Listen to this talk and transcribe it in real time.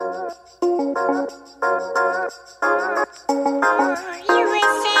The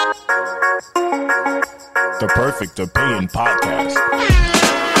Perfect Opinion Podcast.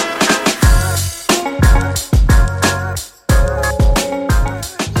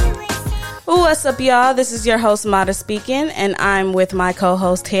 What's up, y'all? This is your host, Mata speaking, and I'm with my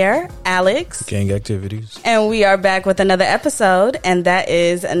co-host here, Alex. Gang Activities. And we are back with another episode, and that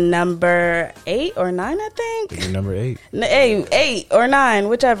is number 8 or 9, I think. Number 8. 8 or 9,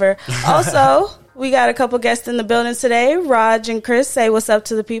 whichever. Also, we got a couple guests in the building today. Raj and Chris, say what's up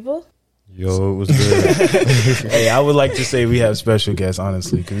to the people. Yo, it was good. Hey, I would like to say we have special guests,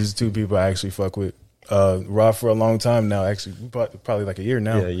 honestly, because these two people I actually fuck with. Rob for a long time now, actually, probably like a year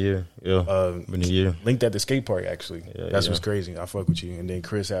now. Yeah, a year. Yeah, been a year. Linked at the skate park, actually. Yeah, That's what's crazy. I fuck with you. And then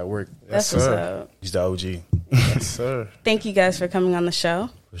Chris at work. That's what's up. He's the OG. Yes, sir. Thank you guys for coming on the show.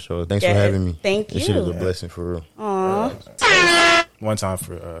 For sure. Thanks for having me. Thank This you. shit is a blessing, for real. Aww. One time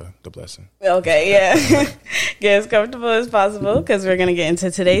for the blessing. Okay, yeah. Get as comfortable as possible because we're going to get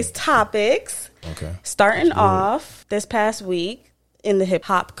into today's topics. Okay. Starting off this past week in the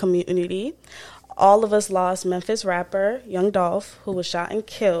hip-hop community, all of us lost Memphis rapper Young Dolph, who was shot and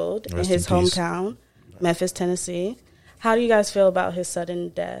killed in his hometown, Memphis, Tennessee. How do you guys feel about his sudden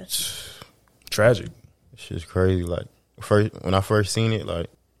death? Tragic. This shit's crazy. Like, when I first seen it, like,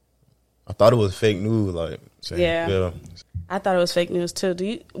 I thought it was fake news. Like, yeah. I thought it was fake news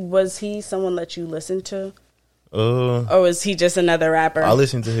too. Was he someone that you listened to? Or was he just another rapper? I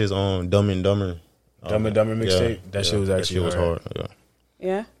listened to his Dumb and Dumber. Dumb and Dumber mixtape. That shit was actually hard.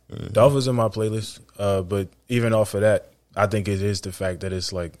 Yeah. Dolph was in my playlist, but even off of that, I think it is the fact that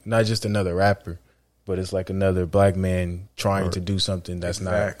it's like not just another rapper, but it's like another black man trying to do something that's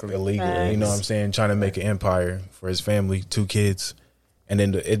not illegal. Facts. You know what I'm saying? Trying to make an empire for his family, 2 kids, and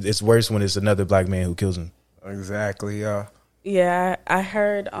then it's worse when it's another black man who kills him. Exactly. Yeah, I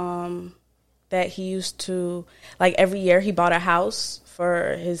heard that he used to, like, every year he bought a house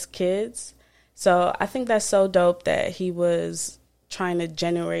for his kids. So I think that's so dope that he was trying to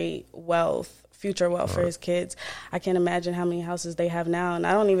generate future wealth for his kids. I can't imagine how many houses they have now, and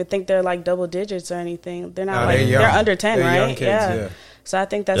I don't even think they're like double digits or anything. They're not they're under 10, they're right? Young kids, yeah. So I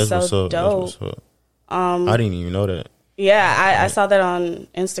think that's so dope. I didn't even know that. Yeah, I saw that on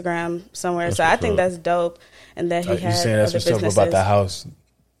Instagram somewhere. That's so I think that's dope, and that he had You saying that's what's up about the house?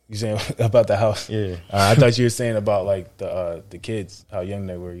 You saying about the house? Yeah. I thought you were saying about like the kids, how young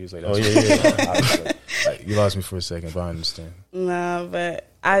they were. You was like, oh yeah. I was like, you lost me for a second, but I understand. No, but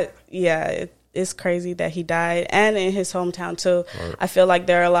it's crazy that he died, and in his hometown too. Right. I feel like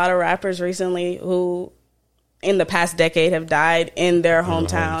there are a lot of rappers recently who, in the past decade, have died in their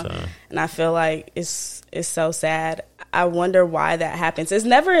hometown, and I feel like it's so sad. I wonder why that happens. It's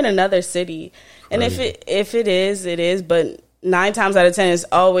never in another city, and if it is, it is. But 9 times out of 10, it's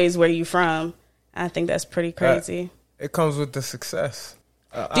always where you from. I think that's pretty crazy. It comes with the success.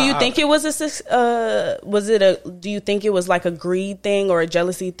 Do you think it was do you think it was like a greed thing or a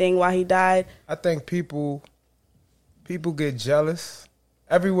jealousy thing why he died? I think people get jealous.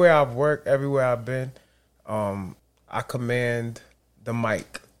 Everywhere I've worked, everywhere I've been, I command the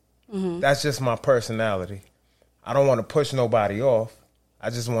mic. Mm-hmm. That's just my personality. I don't want to push nobody off. I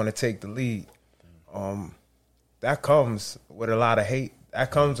just want to take the lead. That comes with a lot of hate. That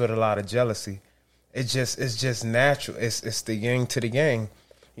comes with a lot of jealousy. It's just natural. It's the yin to the yang.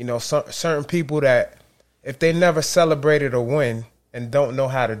 You know, certain people that if they never celebrated a win and don't know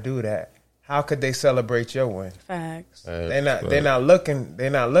how to do that, how could they celebrate your win? Facts. They're not looking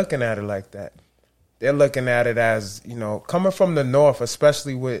at it like that. They're looking at it as, you know, coming from the north,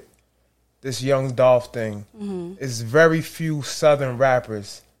 especially with this Young Dolph thing, is very few Southern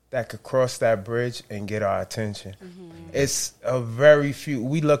rappers that could cross that bridge and get our attention. Mm-hmm. It's a very few.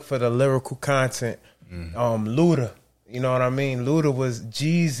 We look for the lyrical content. Luda, you know what I mean? Luda was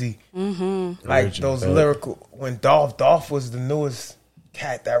Jeezy. Mm-hmm. Like those lyrical. When Dolph was the newest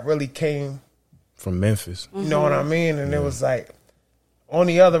cat that really came from Memphis. You know what I mean? And it was like,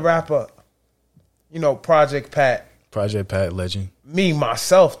 only other rapper, you know, Project Pat, legend. Me,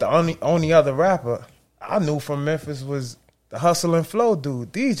 myself, the only other rapper I knew from Memphis was the Hustle and Flow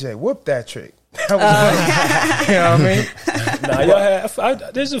dude, DJ. Whoop that trick. That was you know what I mean? Y'all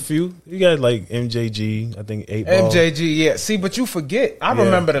have, there's a few. You got like MJG, I think 8 Ball. MJG, yeah. See, but you forget. I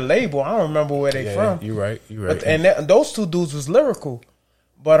remember the label. I don't remember where they from. You're right. But, and those two dudes was lyrical.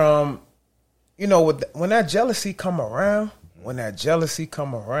 But you know, when that jealousy come around, it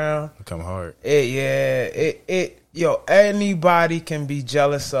come hard. Anybody can be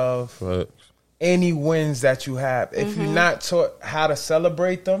jealous of any wins that you have. If you're not taught how to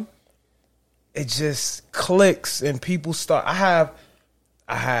celebrate them, it just clicks and people start. I have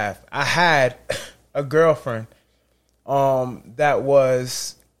I had a girlfriend that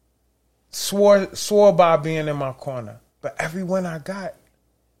was swore by being in my corner. But every win I got,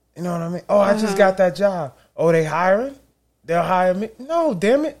 you know what I mean? Oh, I just got that job. Oh, they hiring? They'll hire me? No,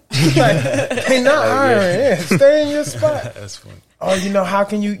 damn it. Like, they not hiring. Yeah, stay in your spot. That's funny. Oh, you know, how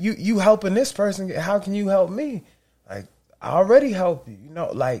can you helping this person? How can you help me? Like, I already help you. You know,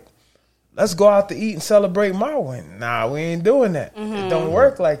 like, let's go out to eat and celebrate my win. Nah, we ain't doing that. It don't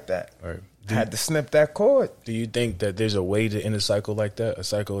work like that. Right. I had to snip that cord. Do you think that there's a way to end a cycle like that, a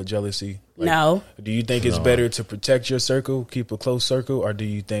cycle of jealousy? Like, No. Do you think it's better to protect your circle, keep a close circle, or do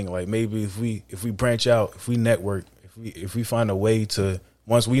you think like maybe if we branch out, if we network, if we find a way to,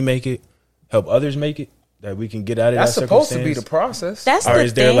 once we make it, help others make it, that we can get out of That's that supposed to be circumstance? the process. That's Or the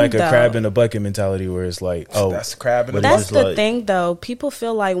is there thing, like a though. crab in a bucket mentality where it's like, oh, That's crab in the That's bucket. the thing, though. People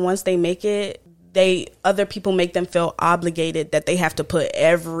feel like once they make it, other people make them feel obligated that they have to put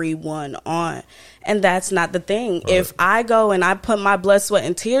everyone on, and that's not the thing. Right. If I go and I put my blood, sweat,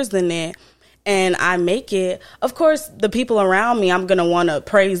 and tears in it, and I make it, of course, the people around me, I'm gonna want to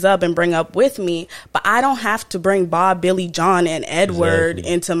praise up and bring up with me, but I don't have to bring Bob, Billy, John, and Edward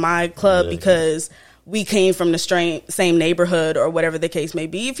into my club because we came from the same neighborhood or whatever the case may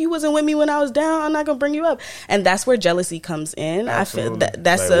be. If you wasn't with me when I was down, I'm not gonna bring you up, and that's where jealousy comes in. Absolutely. I feel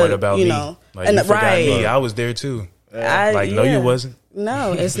that's like, what about you me? know, Like, and you forgot right. me. I was there too. No, you wasn't.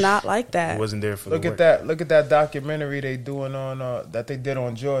 No, it's not like I that. wasn't there for Look the at work. that! Look at that documentary they doing on that they did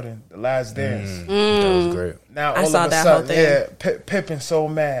on Jordan, The Last Dance. That was great. Now I all saw of a that sudden, whole thing. Pippen so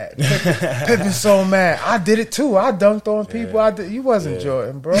mad. Pippen so mad. I did it too. I dunked on people. You wasn't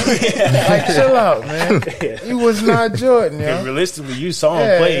Jordan, bro. Like, chill out, man. You was not Jordan, yo. And realistically, you saw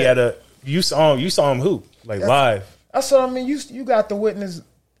him play you saw him hoop like live. That's what I mean. You got to witness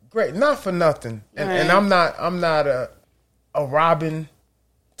great, not for nothing. And I'm not a Robin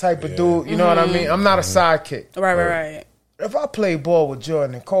type of dude. You know what I mean? I'm not a sidekick. Right. If I played ball with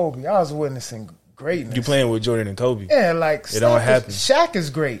Jordan and Kobe, I was witnessing greatness. You playing with Jordan and Kobe. Yeah, like It don't happen. Shaq is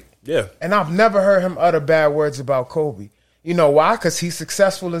great. Yeah. And I've never heard him utter bad words about Kobe. You know why? Because he's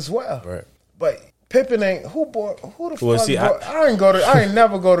successful as well. Right. But Pippen ain't who the Well, fuck see, bought, I ain't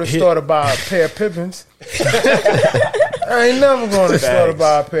never go to the store to buy a pair of Pippins. I ain't never going to the store to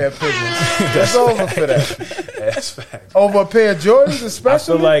buy a pair of Pippins. That's over for that. That's fact. Over a pair of Jordans,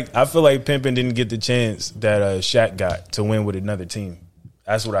 especially. I feel like Pimpin didn't get the chance that Shaq got to win with another team.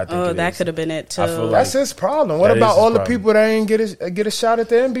 That's what I think. Oh, that could have been it too. I feel like That's his problem. What That about is his all the problem. people that ain't get a shot at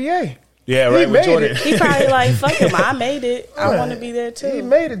the NBA? yeah, he right with made Jordan. it. He probably like, fuck him, I made it. I want to be there too. He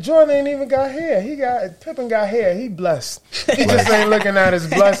made it. Jordan ain't even got hair. Pippen got hair. He blessed. He just ain't looking at his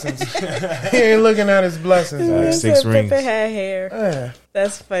blessings. He ain't looking at his blessings. Like Man. 6 Pippen rings. had hair. Yeah.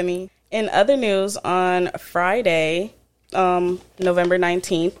 That's funny. In other news, on Friday, November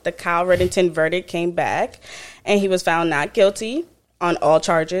 19th, the Kyle Rittington verdict came back, and he was found not guilty on all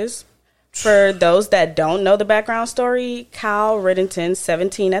charges. For those that don't know the background story, Kyle Rittington,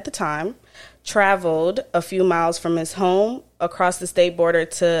 17 at the time, traveled a few miles from his home across the state border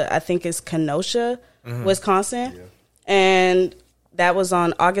to, I think it's Kenosha, Wisconsin. Yeah. And that was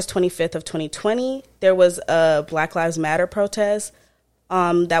on August 25th of 2020. There was a Black Lives Matter protest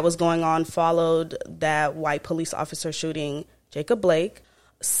that was going on, followed that white police officer shooting Jacob Blake.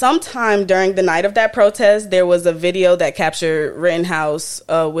 Sometime during the night of that protest, there was a video that captured Rittenhouse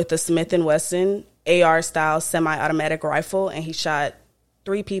with a Smith & Wesson AR-style semi-automatic rifle, and he shot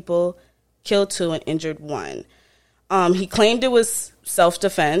 3 people, killed 2, and injured 1. He claimed it was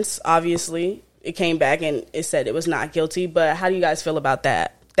self-defense, obviously. It came back and it said it was not guilty, but how do you guys feel about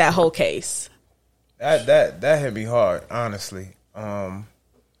that whole case? That hit me hard, honestly.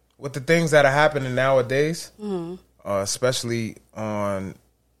 With the things that are happening nowadays, especially on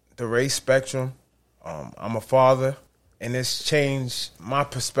the race spectrum, I'm a father, and it's changed. My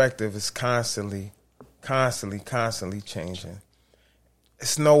perspective is constantly changing.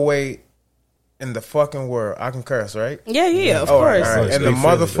 It's no way in the fucking world, I can curse, right? Yeah, of course. All right. In the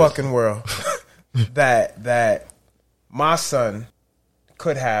motherfucking world, that my son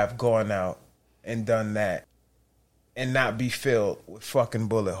could have gone out and done that and not be filled with fucking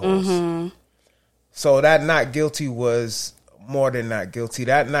bullet holes. So that not guilty was more than not guilty.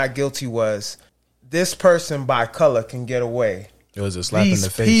 That not guilty was this person by color can get away. It was a slap These in the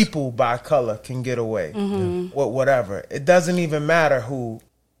face. people by color can get away. Whatever. It doesn't even matter who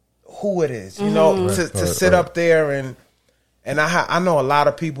it is. You know, to sit up there and I know a lot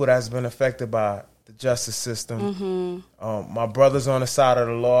of people that's been affected by the justice system. My brother's on the side of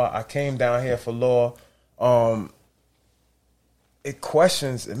the law. I came down here for law.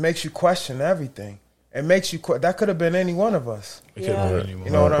 It makes you question everything. it makes you. That could have been any one of us. It could've been anyone.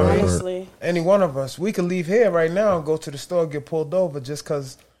 You know what I mean? Honestly. Any one of us. We could leave here right now and go to the store and get pulled over just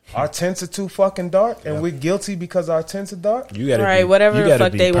because our tints are too fucking dark, and we're guilty because our tints are dark. You gotta Right, be, whatever you the gotta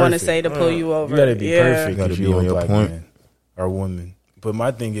fuck be they want to perfect. say to pull you over. You gotta be perfect You gotta if be you're on a your black point. man or woman. But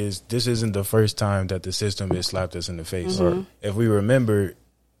my thing is, this isn't the first time that the system has slapped us in the face. If we remember,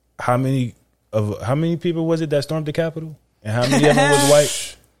 how many people was it that stormed the Capitol, and how many of them was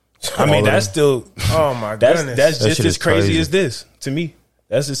white? I mean, that's still Oh my that's goodness. that's That just shit as is crazy crazy. as this to me.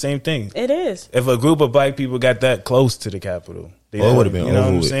 That's the same thing. It is. If a group of black people got that close to the Capitol, it would have been you know over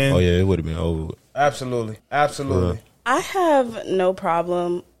what I'm with. saying? Oh yeah, it would have been over with. Absolutely. I have no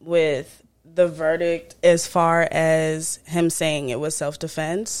problem with the verdict as far as him saying it was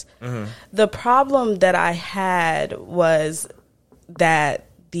self-defense. The problem that I had was that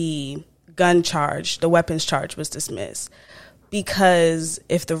the weapons charge was dismissed. Because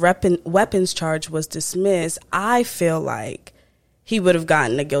if the weapons charge was dismissed, I feel like he would have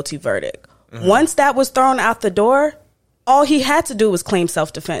gotten a guilty verdict. Once that was thrown out the door, all he had to do was claim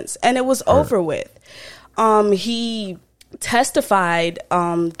self-defense, and it was over with. He testified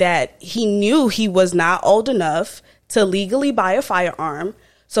that he knew he was not old enough to legally buy a firearm.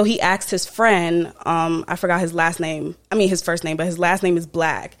 So he asked his friend, I forgot his last name. I mean, his first name, but his last name is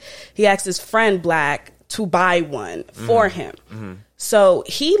Black. He asked his friend Black to buy one for him. So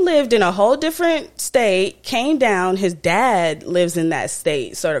he lived in a whole different state, came down. His dad lives in that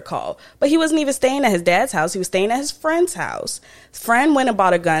state, sort of called. But he wasn't even staying at his dad's house. He was staying at his friend's house. His friend went and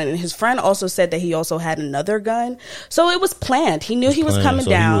bought a gun, and his friend also said that he also had another gun. So it was planned. He knew he was coming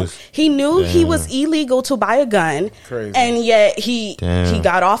down. He knew he was illegal to buy a gun. Crazy. And yet he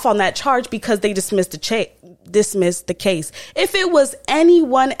got off on that charge because they dismissed the case. If it was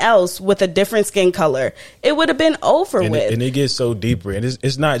anyone else with a different skin color, it would have been over with. And it gets so deeper. And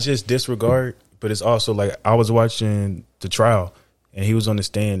it's not just disregard, but it's also like I was watching the trial and he was on the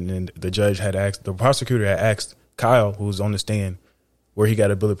stand and the prosecutor had asked Kyle, who was on the stand, where he got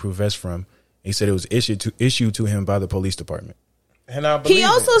a bulletproof vest from. He said it was issued to him by the police department. And I believe He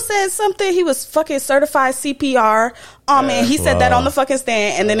also said something. He was fucking certified CPR. And he said that on the fucking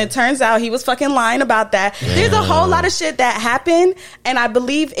stand. And then it turns out he was fucking lying about that. There's a whole lot of shit that happened. And I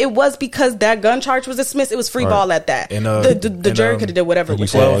believe it was because that gun charge was dismissed. It was free ball at that. And, the jury could have did whatever. Like you with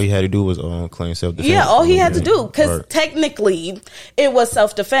said, that. all he had to do was claim self-defense. Yeah, all he had to do. Because Right. technically it was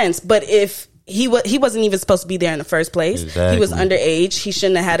self-defense. But if he wasn't even supposed to be there in the first place. Exactly. He was underage. He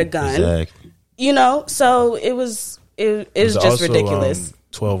shouldn't have had a gun. Exactly. You know? So it was just also, ridiculous.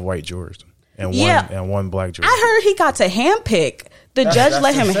 12 white jurors and one black juror. I heard he got to handpick. The judge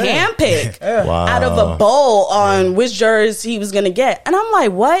let him insane. handpick Wow. out of a bowl on which jurors he was going to get. And I'm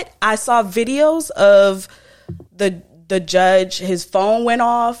like, what? I saw videos of the judge, his phone went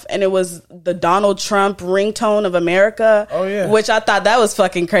off and it was the Donald Trump ringtone of America. Oh, yeah. Which I thought that was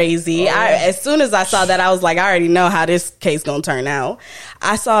fucking crazy. As soon as I saw that, I was like, I already know how this case gonna turn out.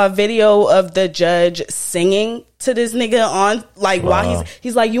 I saw a video of the judge singing to this nigga on, like, while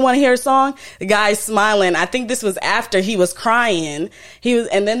he's like, you want to hear a song? The guy's smiling. I think this was after he was crying.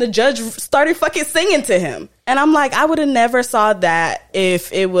 And then the judge started fucking singing to him. And I'm like, I would have never saw that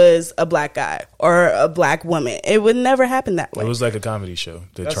if it was a black guy or a black woman. It would never happen that way. It was like a comedy show,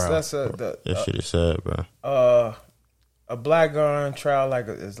 the trial. That shit is sad, bro. A black guy on trial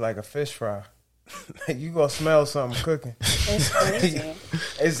is like a fish fry. You gonna smell something cooking. It's crazy.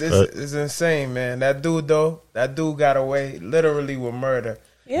 It's insane, man. That dude got away literally with murder.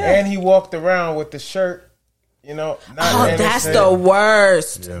 Yeah. And he walked around with the shirt, not That's innocent. the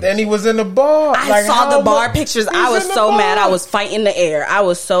worst. Yeah. Then he was in the bar. I saw how the bar mu- pictures. He's I was in the so mad. bar. I was fighting the air. I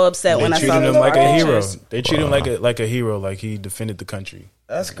was so upset when I They saw treated the him bar like a hero. pictures. They treat him like a hero, like he defended the country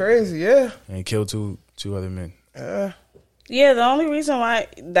That's crazy, yeah. and killed two other men. Yeah, the only reason why,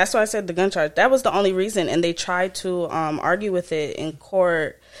 that's why I said the gun charge. That was the only reason. And they tried to argue with it in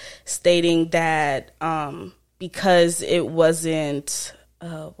court, stating that because it wasn't,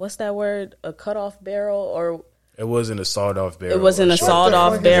 what's that word? A cutoff barrel or... It wasn't a sawed-off barrel. It wasn't or a short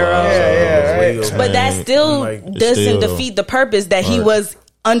sawed-off barrel. barrel. Yeah, But that still Like, doesn't defeat the purpose that he was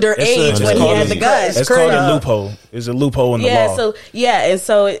underage It's when he called had a- the gun. It's called a loophole. It's a loophole in the law. And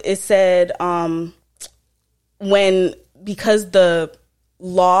so it said because the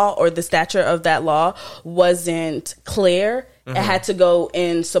law or the stature of that law wasn't clear, it had to go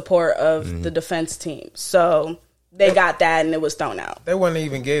in support of the defense team. So they got that and it was thrown out. They wouldn't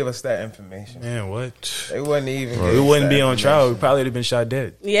even gave us that information. Man, what? They wouldn't even. We wouldn't be on trial. We probably would have been shot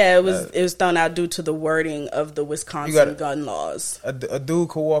dead. Yeah, it was thrown out due to the wording of the Wisconsin gun laws. A dude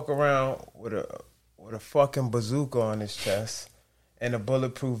could walk around with a fucking bazooka on his chest, in a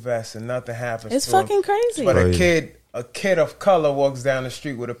bulletproof vest and nothing happens. It's to him. fucking crazy. But Crazy. a kid of color walks down the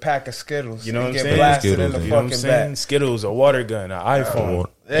street with a pack of Skittles. You know and what I'm get saying? blasted Skittles, in the You know what I'm fucking saying? back. Skittles, a water gun, an iPhone.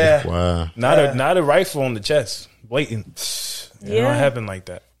 Yeah. Wow. Not a rifle on the chest. Blatant. It Yeah. don't happen like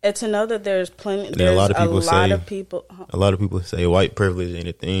that. And to know that there's plenty, then there's a lot of people say- of people. A lot of people say white privilege ain't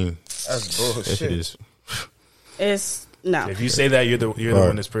a thing. That's That bullshit. shit is. It's no. If you say that, you're the Right.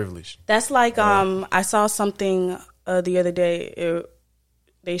 one that's privileged. That's like I saw something the other day.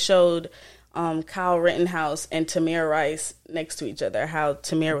 They showed Kyle Rittenhouse and Tamir Rice next to each other. How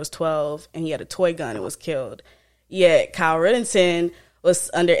Tamir was 12 and he had a toy gun and was killed. Yet Kyle Rittenhouse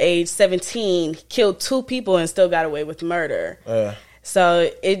was underage, 17, killed 2 people and still got away with murder. So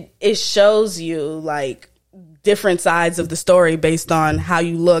it shows you like different sides of the story based on how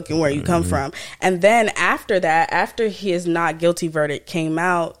you look and where you come from. And then after that, after his not guilty verdict came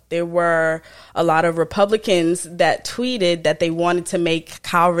out, there were a lot of Republicans that tweeted that they wanted to make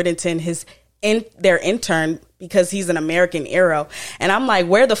Kyle Rittenhouse their intern because he's an American hero. And I'm like,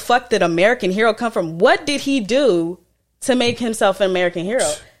 where the fuck did American hero come from? What did he do to make himself an American hero?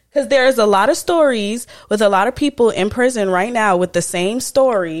 Because there's a lot of stories with a lot of people in prison right now with the same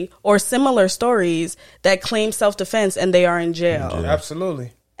story or similar stories that claim self-defense and they are in jail.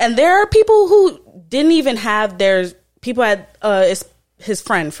 Absolutely. And there are people who didn't even have people had, his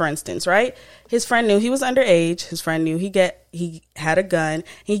friend, for instance, right? His friend knew he was underage. His friend knew he had a gun.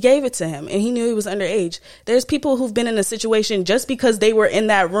 He gave it to him and he knew he was underage. There's people who've been in a situation just because they were in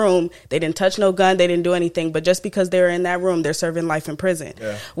that room. They didn't touch no gun. They didn't do anything. But just because they were in that room, they're serving life in prison.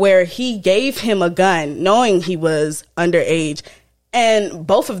 Yeah. Where he gave him a gun knowing he was underage and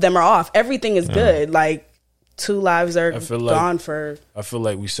both of them are off. Everything is good. Like 2 lives are gone for. I feel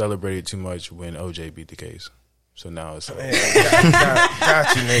like we celebrated too much when OJ beat the case. So now it's like,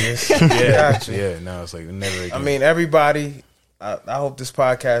 Got you, niggas. Got you. yeah, now it's like never again. I mean, everybody, I hope this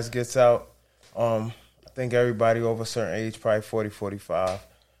podcast gets out. I think everybody over a certain age, probably 40, 45.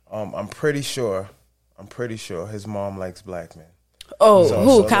 I'm pretty sure his mom likes black men. Oh, So-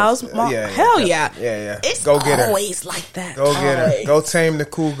 who? so Kyle's let's- mom? yeah, Hell yeah. Yeah. It's Go get her. always like that. Go get her. Always. Go tame the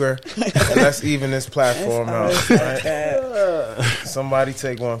cougar. And let's even this platform out. Always like Right? that. Somebody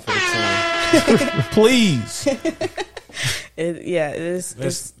take one for the team. please.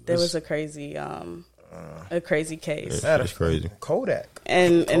 There was a crazy case. That's crazy. Kodak.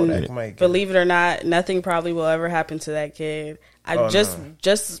 And might get believe it or not, nothing probably will ever happen to that kid.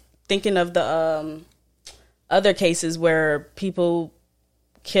 Just thinking of the other cases where people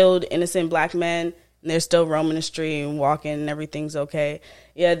killed innocent black men and they're still roaming the street and walking and everything's okay.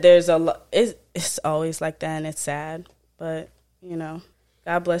 Yeah, there's a lot. It's always like that and it's sad, but you know,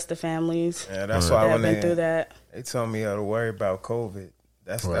 God bless the families. Yeah, that's why that when have been through that. they tell me to worry about COVID,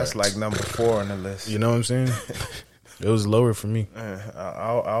 that's like number 4 on the list. You know what I'm saying? It was lower for me.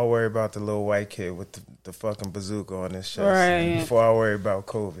 I'll worry about the little white kid with the fucking bazooka on his chest Right. before I worry about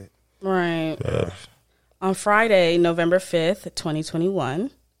COVID. Right. On Friday, November 5th,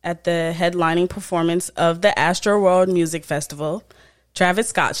 2021, at the headlining performance of the Astroworld Music Festival, Travis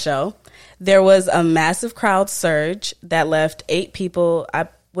Scott Show, there was a massive crowd surge that left 8 people,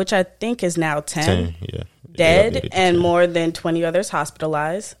 which I think is now 10, Yeah. dead and more than 20 others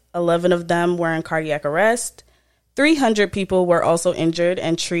hospitalized. 11 of them were in cardiac arrest. 300 people were also injured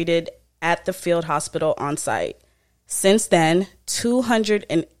and treated at the field hospital on site. Since then,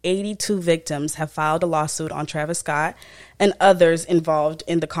 282 victims have filed a lawsuit on Travis Scott and others involved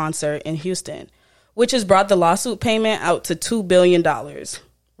in the concert in Houston, which has brought the lawsuit payment out to $2 billion.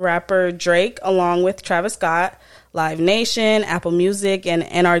 Rapper Drake, along with Travis Scott, Live Nation, Apple Music, and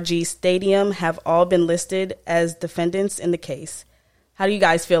NRG Stadium have all been listed as defendants in the case. How do you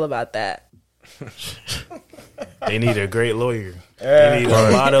guys feel about that? They need a great lawyer. They need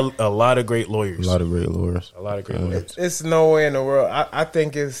a lot of great lawyers. A lot of great lawyers. A lot of great lawyers. It's no way in the world. I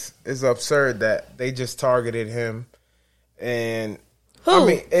think it's absurd that they just targeted him. And Who? I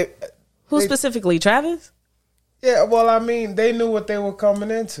mean, Who specifically, Travis? yeah. Well, I mean, they knew what they were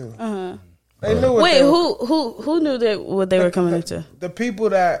coming into. They knew what Wait, they were, who knew that what they were coming into? the people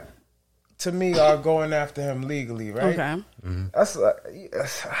that, to me, are going after him legally, right? Okay.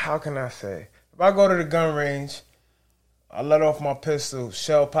 That's how can I say? If I go to the gun range, I let off my pistol,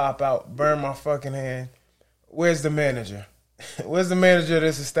 shell pop out, burn my fucking hand. Where's the manager? Where's the manager of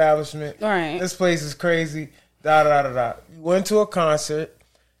this establishment? Right. This place is crazy. Da da da da. You went to a concert.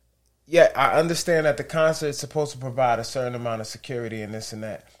 Yeah, I understand that the concert is supposed to provide a certain amount of security and this and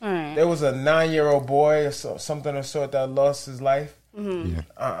that. Right. There was a 9-year-old boy or something of sort that lost his life. Yeah.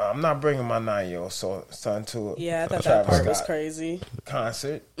 I'm not bringing my 9-year-old son to a Yeah, I thought that Travis part was Scott crazy.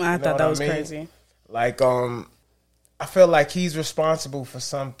 concert. I You know thought that what was mean? crazy. Like, I feel like he's responsible for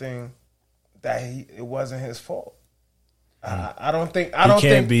something that it wasn't his fault. I don't think he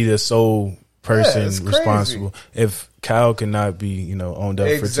can't be the sole person it's responsible. If Kyle cannot be, owned up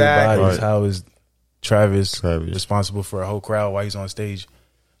for two bodies, how is Travis responsible for a whole crowd while he's on stage?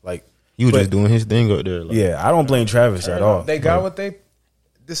 Like, you just doing his thing up there. Like, I don't blame Travis at all. They got what they.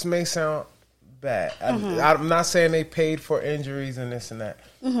 This may sound bad. I'm not saying they paid for injuries and this and that,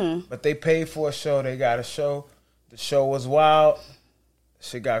 but they paid for a show. They got a show. The show was wild.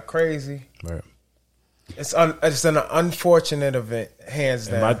 Shit got crazy. Right. It's an unfortunate event, hands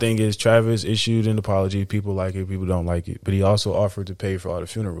down. And my thing is, Travis issued an apology. People like it, people don't like it. But he also offered to pay for all the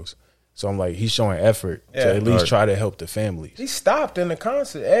funerals. So I'm like, he's showing effort to at least try to help the families. He stopped in the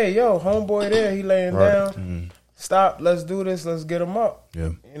concert. Hey, yo, homeboy there, he laying down. Stop, let's do this, let's get him up.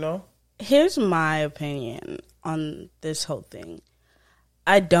 Yeah. Here's my opinion on this whole thing.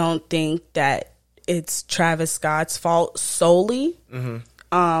 I don't think that it's Travis Scott's fault solely.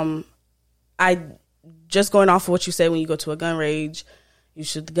 I just going off of what you said, when you go to a gun range, you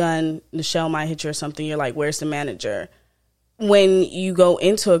shoot the gun, the shell might hit you or something. You're like, where's the manager? When you go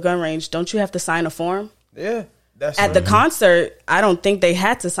into a gun range, don't you have to sign a form? Yeah. At the concert, I don't think they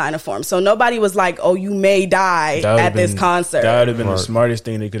had to sign a form. So nobody was like, oh, you may die at this concert. That would have been the smartest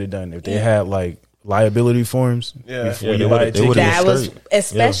thing they could have done. If they had like liability forms before you buy a ticket. That was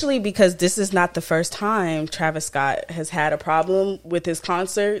especially because this is not the first time Travis Scott has had a problem with his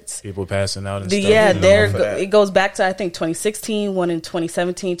concerts. People passing out and stuff. Yeah, it goes back to, I think, 2016, one in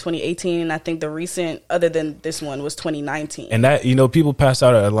 2017, 2018, and I think the recent, other than this one, was 2019. And that, people pass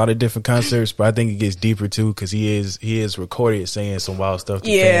out at a lot of different concerts, but I think it gets deeper too, because he is recorded saying some wild stuff to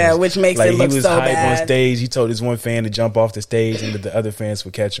fans. Which makes it look so bad. He was hyped on stage. He told his one fan to jump off the stage and the other fans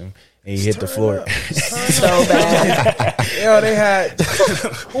would catch him. And he hit the floor. So bad. They had,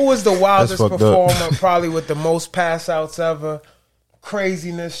 who was the wildest performer, probably with the most pass outs ever,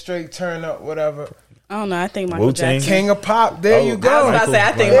 craziness, straight turn up, whatever. I don't know. I think Michael Jackson. King of Pop. There you go. I was about to say,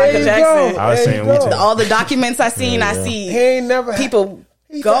 I think Michael Jackson. I was saying Wu-Tang. All the documents I seen, I see he ain't never people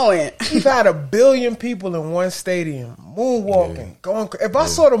going. He's had 1 billion people in one stadium moonwalking, going. If I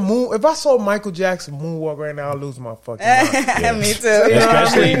saw Michael Jackson moonwalk right now, I'll lose my fucking mind. Me too.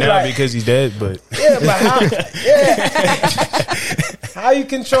 Especially now because he's dead. But how you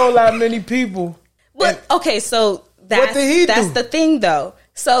control that many people? But okay, so what did he that's do? the thing, though.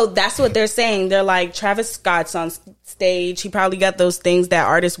 So that's what they're saying. They're like, Travis Scott's on stage. He probably got those things that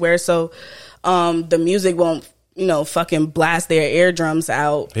artists wear, so the music won't, fucking blast their eardrums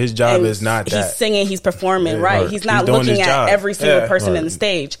out. His job is not that. He's singing, he's performing, right? He's not looking at every single person in the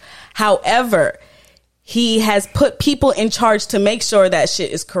stage. However, he has put people in charge to make sure that shit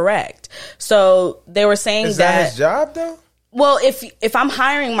is correct. So they were saying is that his job, though? Well, if I'm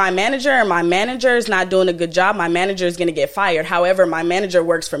hiring my manager and my manager is not doing a good job, my manager is going to get fired. However, my manager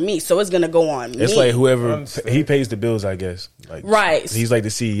works for me, so it's going to go on me. It's like whoever, he pays the bills, I guess. Like, right. He's like the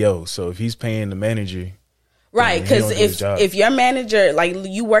CEO, so if he's paying the manager... Right, because if your manager, like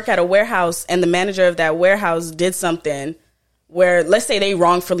you work at a warehouse and the manager of that warehouse did something where, let's say they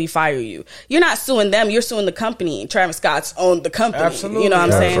wrongfully fire you, you're not suing them, you're suing the company. Travis Scott's owned the company. Absolutely. You know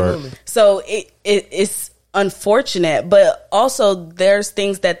what I'm saying? Right. So it's unfortunate, but also there's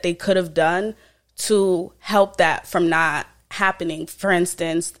things that they could have done to help that from not happening. For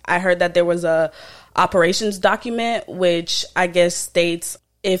instance, I heard that there was a operations document which I guess states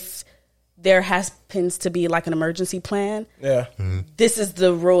if there happens to be like an emergency plan, this is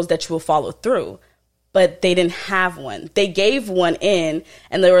the rules that you will follow through. But they didn't have one. They gave one in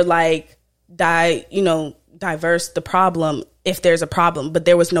and they were like, diverse the problem if there's a problem, but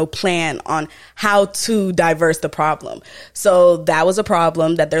there was no plan on how to diverse the problem. So that was a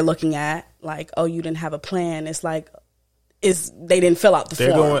problem that they're looking at. Like, oh, you didn't have a plan. It's like, they didn't fill out the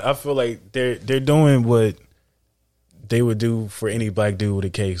form. I feel like they're doing what they would do for any black dude with a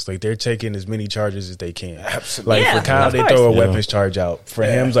case. Like, they're taking as many charges as they can. Absolutely. Like, for Kyle, they throw a weapons charge out. For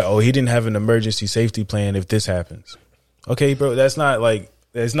him, it's like, oh, he didn't have an emergency safety plan if this happens. Okay, bro, that's not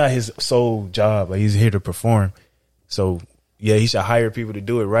his sole job. Like, he's here to perform. So, yeah, he should hire people to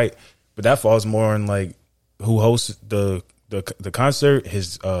do it right. But that falls more on, like, who hosts the concert,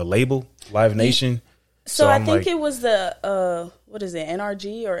 his label, Live Nation. So I think it was the what is it,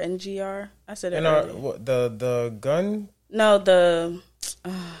 NRG or NGR? I said it earlier. The gun? No,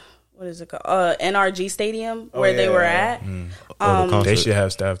 what is it called? NRG Stadium where they were at. They should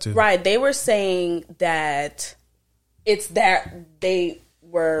have staff too. Right. They were saying that it's that they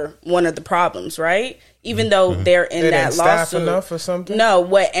were one of the problems, right? Even though they're in that lawsuit. Staff enough or something? No,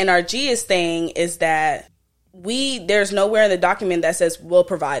 what NRG is saying is that there's nowhere in the document that says we'll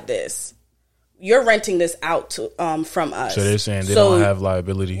provide this. you're renting this out to from us. So they're saying they don't have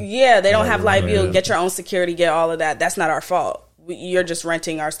liability. Yeah, they don't have liability. Get your own security, get all of that. That's not our fault. You're just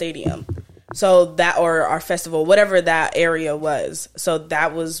renting our stadium. So that, or our festival, whatever that area was. So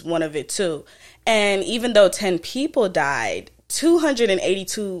that was one of it too. And even though 10 people died,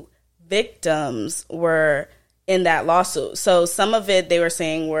 282 victims were in that lawsuit. So some of it they were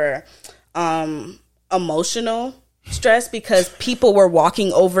saying were emotional stress because people were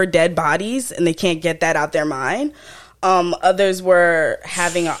walking over dead bodies and they can't get that out their mind. Others were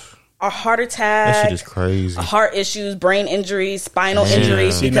having a heart attack. That shit is crazy. Heart issues, brain injuries, spinal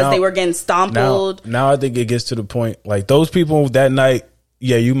injuries because they were getting stompled. Now I think it gets to the point, like those people that night,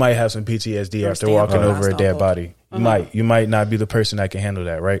 yeah, you might have some PTSD after walking over a dead body. You might not be the person that can handle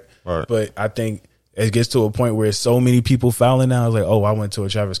that, right? But I think it gets to a point where so many people fouling now. It's like, oh, I went to a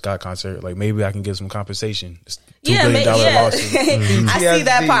Travis Scott concert. Like maybe I can get some compensation. It's $2 billion lawsuit. I see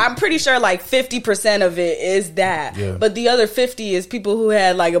that part. I'm pretty sure like 50% of it is that, but the other 50 is people who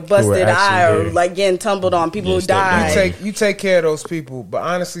had like a busted eye or like getting tumbled on. People who died. You take care of those people. But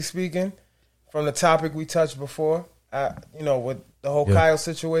honestly speaking, from the topic we touched before, with the whole Kyle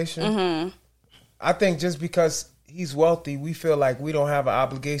situation, I think just because he's wealthy, we feel like we don't have an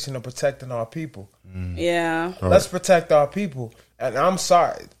obligation of protecting our people. Yeah. Let's protect our people. And I'm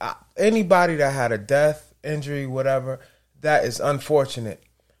sorry, anybody that had a death, injury, whatever, that is unfortunate.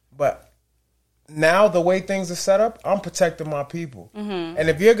 But now the way things are set up, I'm protecting my people. And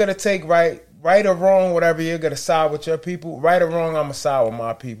if you're going to take right or wrong, whatever, you're going to side with your people, right or wrong, I'm going to side with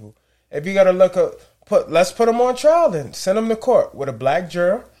my people. If you're going to let's put them on trial then. Send them to court with a black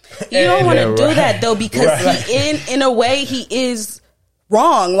juror. You don't want to do that though, because in a way he is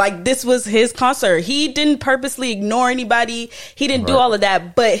wrong. Like this was his concert. He didn't purposely ignore anybody. He didn't do all of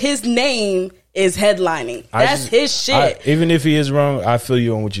that, but his name is headlining. That's his shit. Even if he is wrong, I feel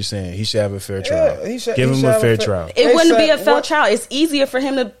you on what you're saying. He should have a fair trial. Give him a fair trial. It wouldn't be a fair trial. It's easier for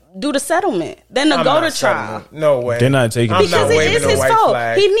him to do the settlement than to go to trial. No way. They're not taking because it is his fault.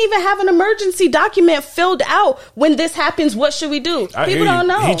 He didn't even have an emergency document filled out. When this happens, what should we do? People don't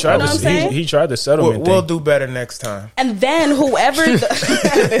know. He tried he tried the settlement. We'll do better next time. And then whoever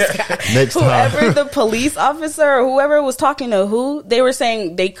the whoever the police officer or whoever was talking to they were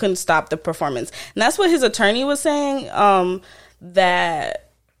saying they couldn't stop the performance. And that's what his attorney was saying, that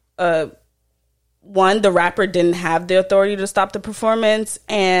one, the rapper didn't have the authority to stop the performance,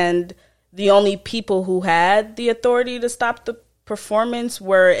 and the only people who had the authority to stop the performance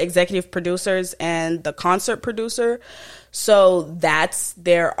were executive producers and the concert producer. So that's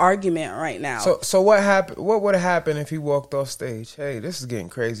their argument right now. So what happened? What would have happened if he walked off stage? Hey, this is getting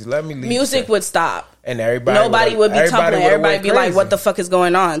crazy. Let me leave. Music would stop, and nobody would be tumbling. Everybody would be like, "What the fuck is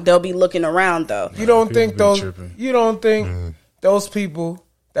going on?" They'll be looking around though. You don't think those people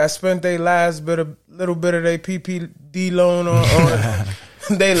that spent their last little bit of their PPD loan on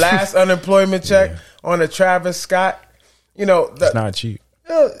their last unemployment check on a Travis Scott, it's not cheap.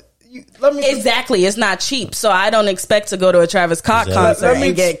 Exactly, it's not cheap. So I don't expect to go to a Travis Scott concert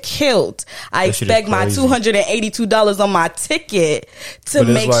and get killed. I expect my $282 on my ticket to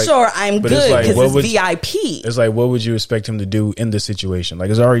make sure I'm good because it's VIP. It's like, what would you expect him to do in this situation? Like,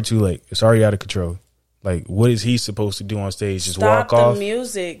 it's already too late. It's already out of control. Like, what is he supposed to do on stage? Just walk off? Stop the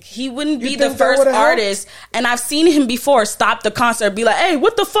music. He wouldn't be the first artist. And I've seen him before stop the concert, be like, hey,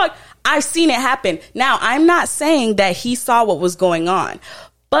 what the fuck? I've seen it happen. Now, I'm not saying that he saw what was going on.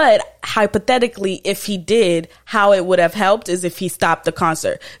 But hypothetically, if he did, how it would have helped is if he stopped the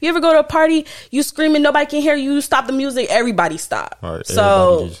concert. You ever go to a party, you screaming, nobody can hear you, stop the music, everybody stop. Right,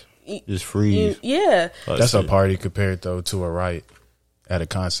 so just freeze. That's a party compared though to a riot at a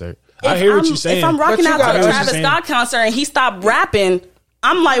concert. I hear what you're saying. If I'm rocking out to a Travis Scott concert and he stopped rapping,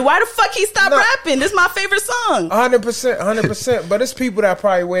 I'm like, why the fuck he stopped rapping? This is my favorite song. 100%. But it's people that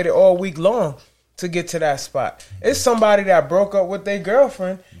probably waited all week long to get to that spot. It's somebody that broke up with their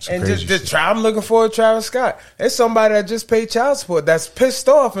girlfriend and just try. I'm looking for a Travis Scott. It's somebody that just paid child support that's pissed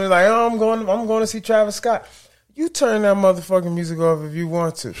off and like, oh, I'm going to see Travis Scott. You turn that motherfucking music off if you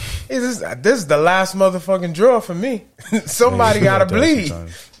want to. This is the last motherfucking draw for me. Somebody gotta bleed.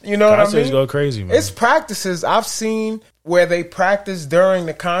 You know what I mean? Concerts go crazy, man. It's practices I've seen where they practice during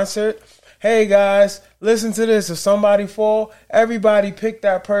the concert. Hey guys, listen to this. If somebody fall, everybody pick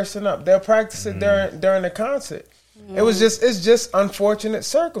that person up. They'll practice it during the concert. It's just unfortunate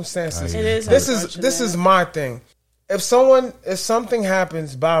circumstances. It is. This is my thing. If something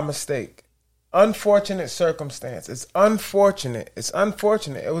happens by mistake, unfortunate circumstance. It's unfortunate.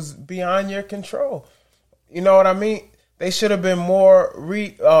 It was beyond your control. You know what I mean? They should have been more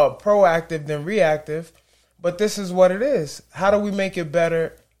proactive than reactive. But this is what it is. How do we make it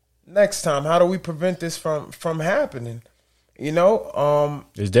better next time? How do we prevent this from happening? You know,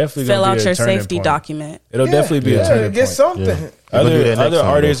 It's definitely Fill gonna out be a your turning safety point. document. It'll definitely be a turning get point. something. Yeah. We'll do that next Other time,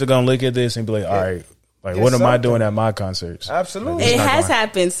 artists though. are gonna look at this and be like, all right, like Get what am I something. doing at my concerts? Absolutely. It not has gonna-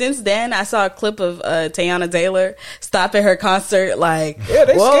 happened. Since then, I saw a clip of Teyana Taylor stop at her concert like, Yeah,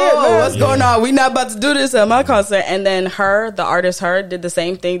 they whoa, scared now. what's going on? We not about to do this at my concert. And then the artist Her, did the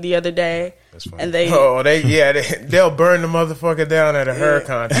same thing the other day. That's funny. And they, They'll burn the motherfucker down at a her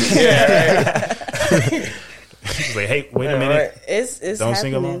concert. Yeah, right. He's like, hey, wait a Yeah, minute. right. it's Don't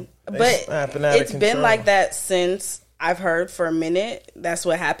sing happening. along. But snapping out of it's been control. like that since I've heard for a minute. That's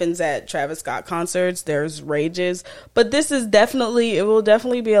what happens at Travis Scott concerts. There's rages. But this is definitely, it will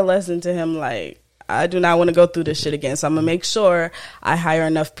definitely be a lesson to him. Like, I do not want to go through this shit again. So I'm going to make sure I hire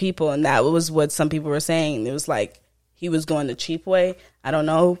enough people. And that was what some people were saying. It was like he was going the cheap way. I don't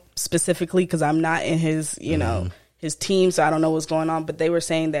know specifically because I'm not in his, you know, his team, so I don't know what's going on. But they were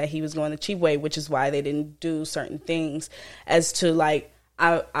saying that he was going the cheap way, which is why they didn't do certain things. As to like,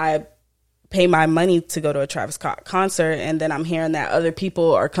 I pay my money to go to a Travis Scott concert, and then I'm hearing that other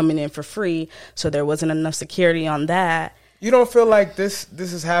people are coming in for free, so there wasn't enough security on that. You don't feel like this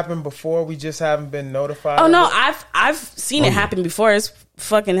has happened before? We just haven't been notified. Oh of no, it? I've seen it happen before. It's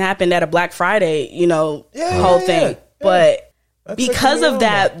fucking happened at a Black Friday, you know, Yeah, whole yeah, thing. yeah. But That because took me of on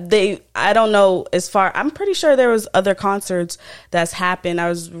that, I don't know as far. I'm pretty sure there was other concerts that's happened. I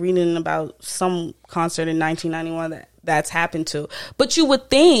was reading about some concert in 1991 that's happened to. But you would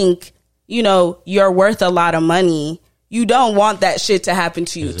think, you know, you're worth a lot of money. You don't want that shit to happen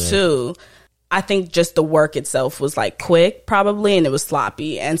to you too. I think just the work itself was like quick probably, and it was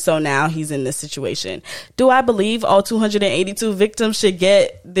sloppy. And so now he's in this situation. Do I believe all 282 victims should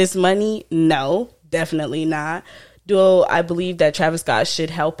get this money? No, definitely not. Do I believe that Travis Scott should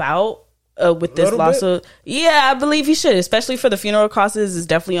help out with this Little lawsuit? Yeah, I believe he should, especially for the funeral costs. It's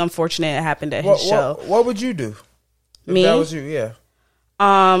definitely unfortunate it happened at his show. What would you do? If Me? that was you, yeah.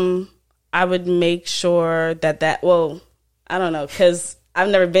 I would make sure that well, I don't know, because I've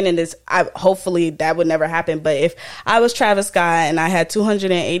never been in this. Hopefully that would never happen. But if I was Travis Scott and I had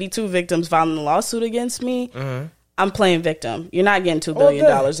 282 victims filing a lawsuit against me, I'm playing victim. You're not getting $2 billion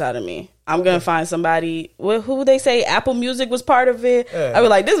out of me. I'm going to find somebody. Who they say Apple Music was part of it. Yeah. I was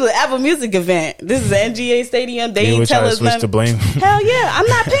like, this was an Apple Music event. This is NGA Stadium. They You ain't would tell try to us switch nothing. to blame. Hell yeah. I'm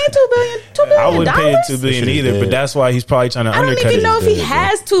not paying $2 billion. $2 billion. I wouldn't pay him $2 billion either, but that's why he's probably trying to I don't undercut even it. know if he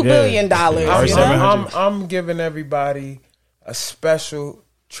has $2 billion. Yeah. you Or know? 700. I'm giving everybody a special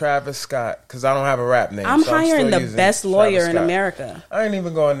Travis Scott because I don't have a rap name. I'm so hiring still the using best Travis lawyer in Scott. America. I ain't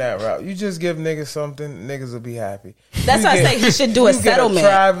even going that route. You just give niggas something, niggas will be happy. That's You why I get- say he should do a you get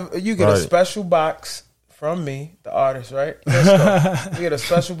settlement. You get a Right. special box from me, the artist, right? Crisco. You get a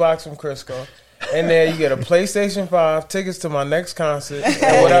special box from Crisco. And there you get a PlayStation 5, tickets to my next concert,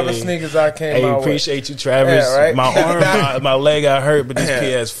 and whatever sneakers I came Hey, out with. appreciate you, Travis. Yeah, right? My arm, my leg got hurt, but this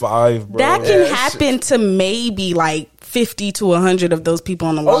PS5, bro. That can Yeah, happen to maybe like 50 to 100 of those people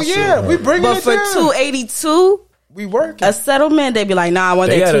on the Oh lawsuit. yeah, we bringing But it for down. 282, We working. a settlement, they'd be like, nah, I want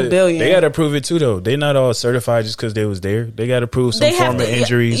They that gotta, $2 billion. they gotta prove it too, though. They're not all certified just because they was there. They gotta prove some They have form of to-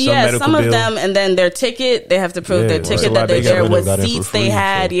 injury, some yeah, medical some of bill. them, and then their ticket, they have to prove Yeah, their well, ticket it's a that lot they're bigger there, than what got it for seats free, they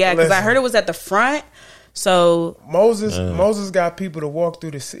had. so. Yeah, because I Listen. heard it was at the front. So Moses got people to walk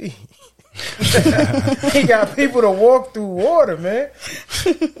through the sea. He got people to walk through water, man.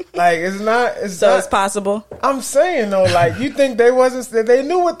 Like it's not. it's possible. I'm saying though, like you think they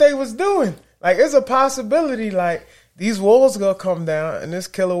knew what they was doing. Like it's a possibility. Like these walls gonna come down and this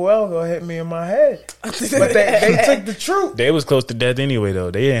killer whale gonna hit me in my head. But they took the truth. They was close to death anyway,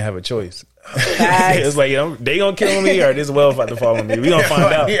 though. They didn't have a choice. Facts. It's like, they gonna kill me or this well about to fall on me. We gonna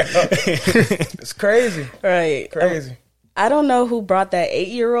find out. Yeah. It's crazy, Right. crazy. I don't know who brought that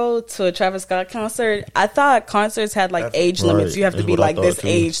 8-year-old to a Travis Scott concert. I thought concerts had like age Right. limits. You have to That's be what I like thought, this too.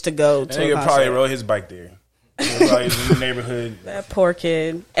 age to go That to a nigga concert. probably rode his bike there. He probably was in the neighborhood. That poor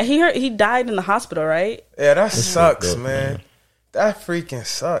kid. And he died in the hospital, right? Yeah, that sucks, fucked up, man. That freaking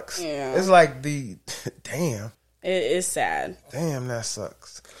sucks. Yeah. It's like damn, It's sad. that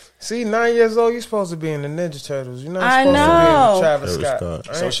sucks. See, 9 years old, you're supposed to be in the Ninja Turtles. You're not I supposed to be know. in the Travis Travis Scott. Scott.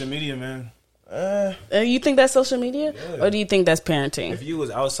 Right? Social media, man. You think that's social media? Or do you think that's parenting? If you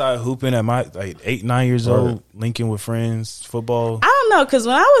was outside hooping at my 8, 9 years old, linking with friends, football, I don't know, because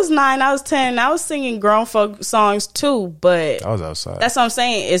when I was 9, I was 10, I was singing grown folk songs too, but I was outside. that's what I'm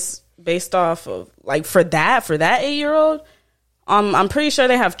saying. It's based off of, like, for that 8-year-old, I'm pretty sure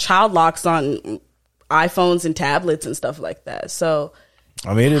they have child locks on iPhones and tablets and stuff like that. So,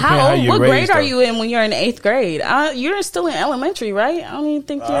 I mean, it depends how how old, you're what raised. grade are though. you in when you're in 8th grade? You're still in elementary, right? I don't even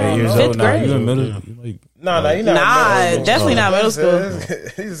think you're 8 in years 5th old now. grade. You in middle? You like Nah, you're not. Nah, definitely not middle school.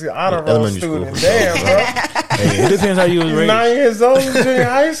 He's an honor roll Elementary student. school. Damn, bro. Hey, it depends how you was He's raised. 9 years old in junior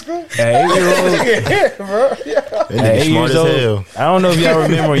high school. At 8 years old, Yeah, bro. Yeah. That at nigga 8 smart years as old, hell. I don't know if y'all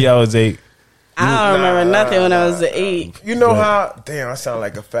remember when y'all was 8. I don't remember nothing when I was 8. You know how? Damn, I sound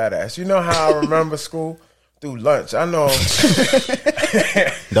like a fat ass. You know how I remember school through lunch. I know.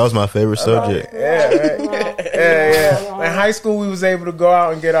 That was my favorite subject. Yeah. In high school, we was able to go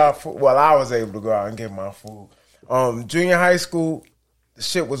out and get our food. Well, I was able to go out and get my food. Junior high school, the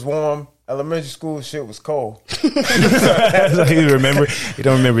shit was warm. Elementary school, the shit was cold. That's how you remember. You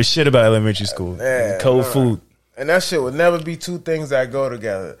don't remember shit about elementary school. Yeah, Cold food. And that shit would never be two things that go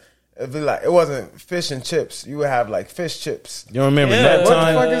together. It'd be like, it wasn't fish and chips. You would have like fish chips. You don't remember Yeah. nap What the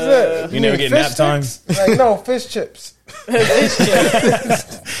time? fuck is that? You never mean get nap fish time? sticks? Like, no, fish chips.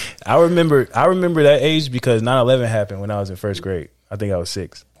 I remember that age because 9/11 happened when I was in first grade. I think I was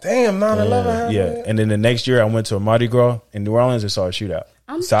 6. Damn, 9/11 happened. Yeah, and then the next year I went to a Mardi Gras in New Orleans and saw a shootout.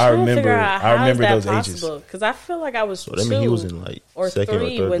 I'm So trying to figure out I remember how those is that ages. possible? Because I feel like I was So that 2 mean he was in like or second or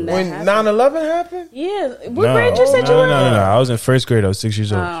 3 third when that grade. When happened. 9/11 happened? Yeah, what grade you said you were in? No. I was in first grade. I was 6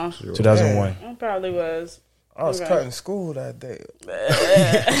 years old. Oh. 2001. I probably was. I was Okay. cutting school that day.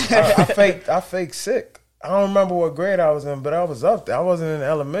 I faked sick. I don't remember what grade I was in, but I was up there. I wasn't in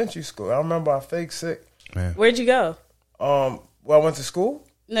elementary school. I remember I faked sick. Where'd you go? Well, I went to school.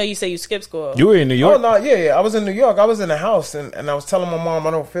 No, you said you skipped school. You were in New York. Oh no, yeah. I was in New York. I was in the house, and I was telling my mom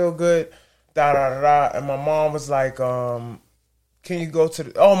I don't feel good. And my mom was like, "Can you go to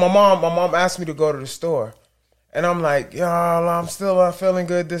the?" Oh, my mom asked me to go to the store, and I'm like, "Y'all, I'm still not feeling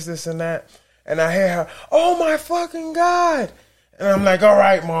good. This, and that." And I hear her, "Oh my fucking God!" And I'm like, "All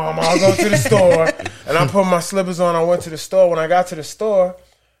right, Mom, I'll go to the store." And I put my slippers on. I went to the store. When I got to the store,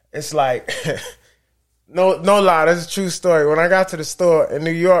 it's like, no lie, that's a true story. When I got to the store in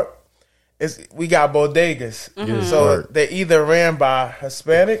New York, we got bodegas. So they either ran by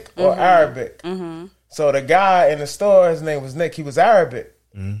Hispanic or Arabic. So the guy in the store, his name was Nick. He was Arabic.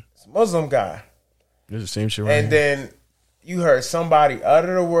 It's a Muslim guy. There's the same shit right And then you heard somebody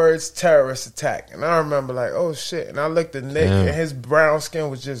utter the words terrorist attack. And I remember like, oh shit. And I looked at Nick and his brown skin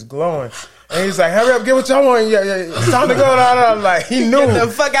was just glowing. And he's like, hurry up, get what y'all want. Yeah, it's time to go down. Like, he knew. Get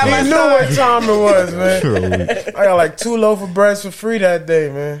the fuck out my He knew store. what time it was, man. I got like 2 loaf of bread for free that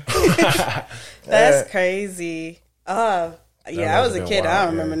day, man. That's crazy. Yeah, I was a been kid. I wild,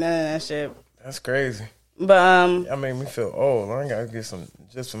 don't remember none of that shit. That's crazy. But That made me feel old. I gotta get some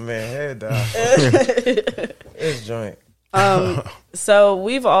man head down. This joint. so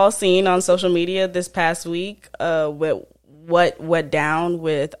we've all seen on social media this past week with what went down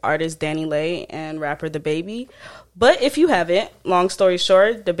with artist Danny Lay and rapper DaBaby. But if you haven't, long story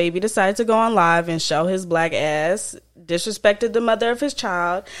short, DaBaby decided to go on live and show his black ass, disrespected the mother of his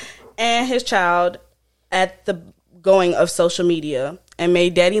child and his child at the going of social media, and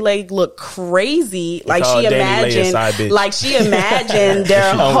made Danny Lay look crazy, like she imagined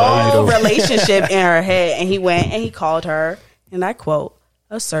their whole relationship in her head. And he went and he called her, and I quote,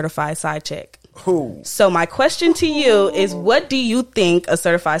 a certified side chick. Who? So my question to you is, what do you think a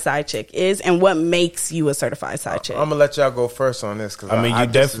certified side chick is, and what makes you a certified side chick? I'm gonna let y'all go first on this because I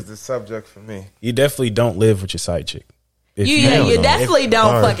mean, this is the subject for me. You definitely don't live with your side chick. If You don't definitely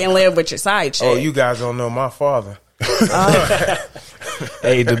don't fucking live with your side chick. Oh, you guys don't know my father.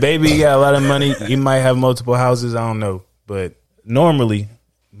 Hey, DaBaby got a lot of money. He might have multiple houses. I don't know, but normally,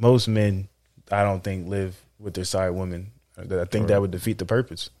 most men, I don't think, live with their side women. I think that would defeat the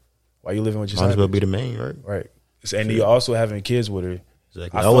purpose. Why you living with your Might side? as well bitch? be the main, right? Right. And you also having kids with her.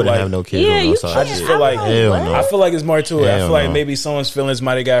 Exactly. I I feel wouldn't like- have no kids Yeah, on you my side. I just feel like Hell no. I feel like it's more to it. I Hell feel like no. maybe someone's feelings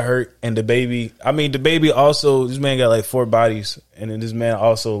might have got hurt, and DaBaby. I mean, DaBaby also. This man got like 4 bodies, and then this man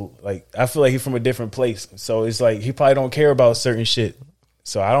also like. I feel like he's from a different place, so it's like he probably don't care about certain shit.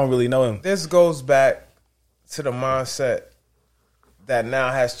 So I don't really know him. This goes back to the mindset that now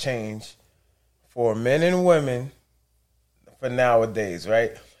has changed for men and women for nowadays,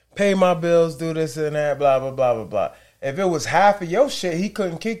 right? Pay my bills, do this and that, blah, blah, blah, blah, blah. If it was half of your shit, he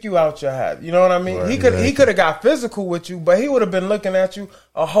couldn't kick you out your house. You know what I mean? Right, He could have got physical with you, but he would have been looking at you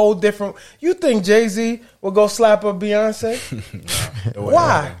a whole different. You think Jay-Z would go slap a Beyonce?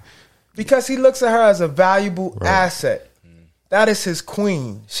 Why? Because he looks at her as a valuable asset. That is his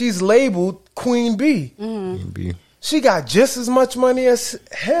queen. She's labeled Queen B. Be- She got just as much money as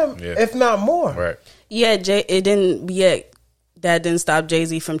him, if not more. Right. Yeah, that didn't stop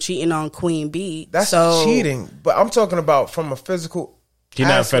Jay-Z from cheating on Queen B. That's so, cheating. But I'm talking about from a physical. He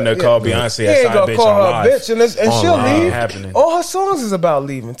not aspect. finna call Beyonce He a ain't side gonna bitch call on her a live. bitch, and she'll Online leave. happening. All her songs is about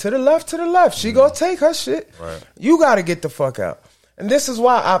leaving. To the left, to the left. She gonna take her shit. Right. You gotta get the fuck out. And this is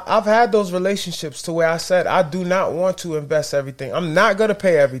why I've had those relationships to where I said I do not want to invest everything. I'm not going to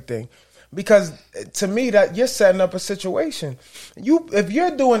pay everything. Because to me, that you're setting up a situation. If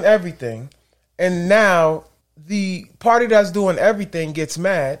you're doing everything and now the party that's doing everything gets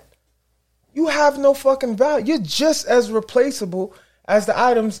mad, you have no fucking value. You're just as replaceable as the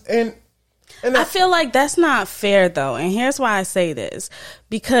items. And I feel like that's not fair, though. And here's why I say this.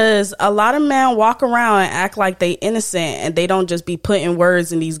 Because a lot of men walk around and act like they innocent and they don't just be putting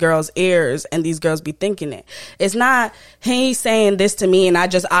words in these girls' ears and these girls be thinking it. It's not, he's saying this to me and I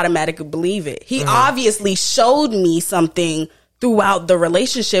just automatically believe it. He obviously showed me something throughout the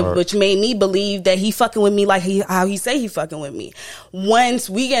relationship, which made me believe that he fucking with me like how he say he fucking with me.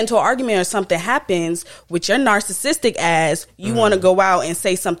 Once we get into an argument or something happens with your narcissistic ass, you want to go out and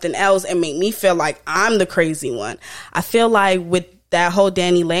say something else and make me feel like I'm the crazy one. I feel like with that whole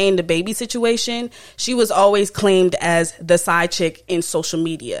Danny Lane, the baby situation, she was always claimed as the side chick in social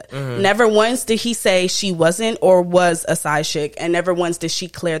media. Never once did he say she wasn't or was a side chick, and never once did she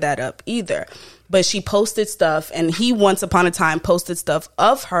clear that up either. But she posted stuff, and he once upon a time posted stuff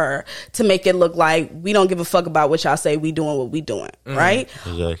of her to make it look like we don't give a fuck about what y'all say, we doing what we doing, right?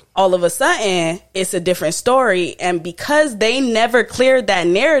 Exactly. All of a sudden, it's a different story. And because they never cleared that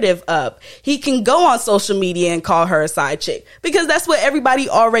narrative up, he can go on social media and call her a side chick because that's what everybody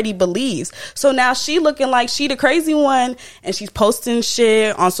already believes. So now she looking like she the crazy one, and she's posting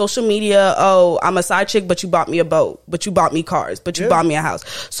shit on social media. Oh, I'm a side chick, but you bought me a boat, but you bought me cars, but you bought me a house.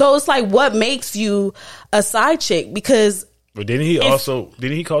 So it's like, what makes you a side chick? Because but didn't he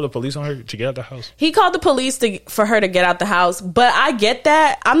call the police on her to get out the house? He called the police for her to get out the house. But I get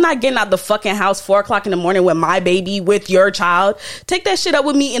that. I'm not getting out the fucking house 4:00 in the morning with my baby, with your child. Take that shit up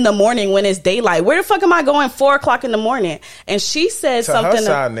with me in the morning when it's daylight. Where the fuck am I going 4:00 in the morning? And she said to something. Her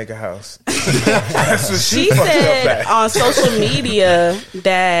side nigga house. That's what she said on social media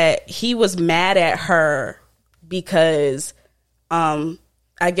that he was mad at her because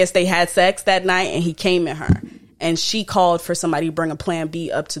I guess they had sex that night and he came at her. And she called for somebody to bring a plan B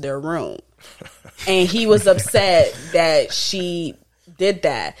up to their room. And he was upset that she did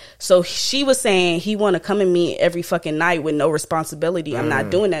that. So she was saying he want to come at me every fucking night with no responsibility. I'm not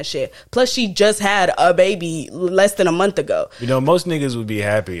doing that shit. Plus, she just had a baby less than a month ago. You know, most niggas would be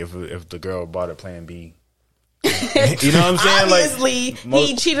happy if the girl bought a plan B. You know what I'm saying? Obviously,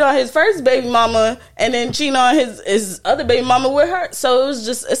 he cheated on his first baby mama and then cheated on his other baby mama with her. So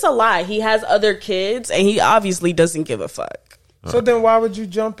it's a lie. He has other kids and he obviously doesn't give a fuck. So then why would you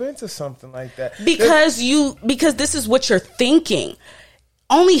jump into something like that? Because this is what you're thinking.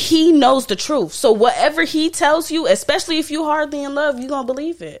 Only he knows the truth. So whatever he tells you, especially if you hardly in love, you're going to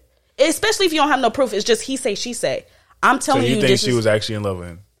believe it. Especially if you don't have no proof. It's just he say, she say. I'm telling you. So you think she was actually in love with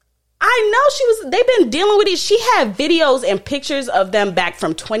him? I know she was. They've been dealing with it. She had videos and pictures of them back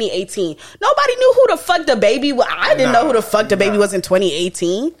from 2018. Nobody knew who the fuck the baby was. I didn't know who the fuck the baby was in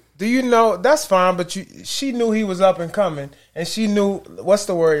 2018. Do you know? That's fine, but she knew he was up and coming, and she knew, what's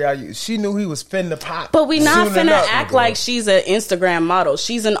the word I use? She knew he was finna pop. But we not finna act like she's an Instagram model.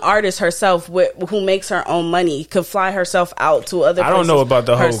 She's an artist herself who makes her own money, could fly herself out to other places. I don't know about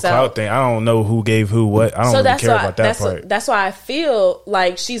the whole clout thing. I don't know who gave who what. I don't really care about that part. That's why I feel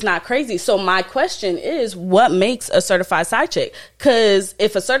like she's not crazy. So my question is, what makes a certified side chick? Because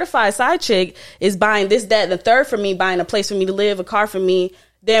if a certified side chick is buying this, that, and the third for me, buying a place for me to live, a car for me,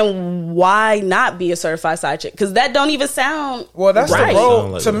 then why not be a certified side chick? Because that don't even sound well. That's right. The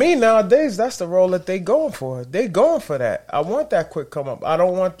role to me nowadays. That's the role that they going for. They going for that. I want that quick come up. I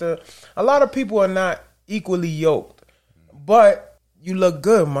don't want the. A lot of people are not equally yoked, but you look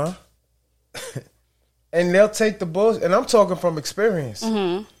good, ma. And they'll take the bullshit. And I'm talking from experience.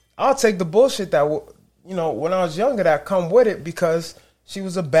 Mm-hmm. I'll take the bullshit that when I was younger that come with it because she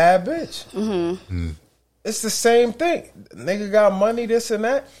was a bad bitch. Mm-hmm. It's the same thing. Nigga got money, this and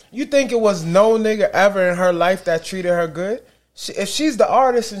that. You think it was no nigga ever in her life that treated her good? If she's the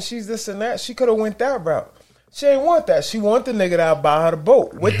artist and she's this and that, she could have went that route. She ain't want that. She want the nigga that buy her the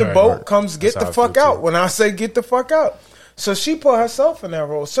boat. With the boat comes get the fuck out. When I say get the fuck out. So she put herself in that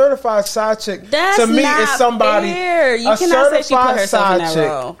role. Certified side chick to me is somebody. Fair. You cannot say she put herself in that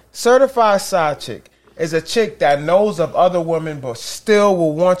role. Certified side chick is a chick that knows of other women but still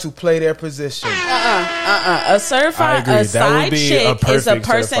will want to play their position. A certified side chick is a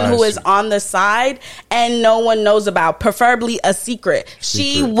person who is on the side and no one knows about, preferably a secret.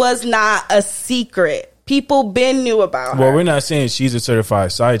 She was not a secret. People been knew about her. Well, we're not saying she's a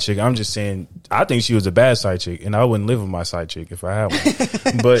certified side chick. I'm just saying I think she was a bad side chick, and I wouldn't live with my side chick if I had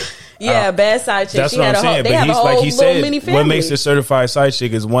one. But bad side chick. That's She what had I'm a whole, saying. they But have a he's whole like he little mini said, family. what makes a certified side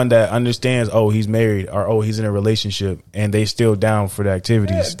chick is one that understands. Oh, he's married, or oh, he's in a relationship, and they still down for the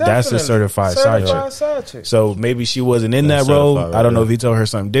activities. Yeah, That's a certified side chick. So maybe she wasn't in that role. I don't know if he told her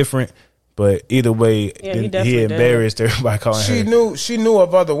something different. But either way, he embarrassed everybody calling her. She knew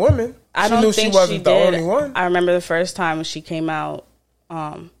of other women. I She don't knew think she wasn't she the did. only one. I remember the first time when she came out,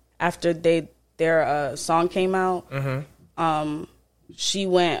 after their song came out. She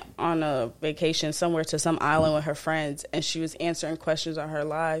went on a vacation somewhere to some island with her friends, and she was answering questions on her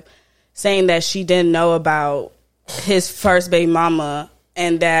live, saying that she didn't know about his first baby mama,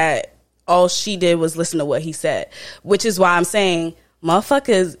 and that all she did was listen to what he said. Which is why I'm saying,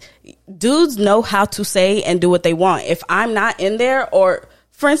 motherfuckers, dudes know how to say and do what they want. If I'm not in there, or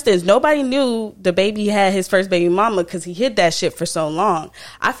for instance, nobody knew the baby had his first baby mama because he hid that shit for so long.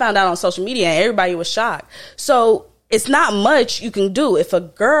 I found out on social media and everybody was shocked. So it's not much you can do. If a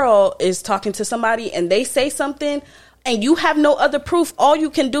girl is talking to somebody and they say something and you have no other proof, all you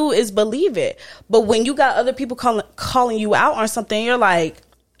can do is believe it. But when you got other people calling you out on something, you're like,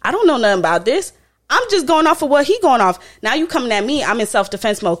 I don't know nothing about this. I'm just going off of what he going off. Now you coming at me, I'm in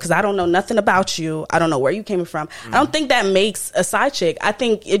self-defense mode because I don't know nothing about you. I don't know where you came from. I don't think that makes a side chick. I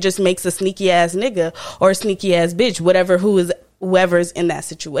think it just makes a sneaky ass nigga or a sneaky ass bitch, whoever's in that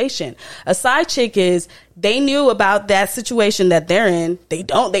situation. A side chick is, they knew about that situation that they're in. They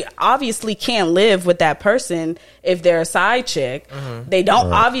obviously can't live with that person if they're a side chick. They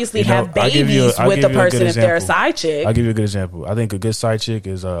don't obviously have babies with the person if they're a side chick. I'll give you a good example. I think a good side chick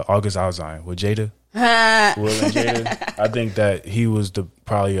is August Alzine with Jada. Will and Jada. I think that he was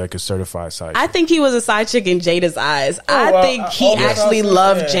probably like a certified side chick. I think he was a side chick in Jada's eyes. I think he actually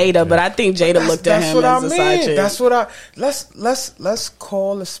loved Jada, but I think Jada looked at him as a side chick. That's what let's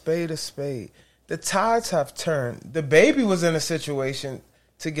call a spade a spade. The tides have turned. The baby was in a situation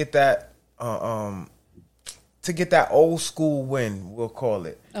to get that old school win, we'll call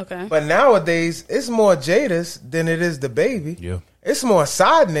it. Okay. But nowadays it's more Jada's than it is the baby. Yeah. It's more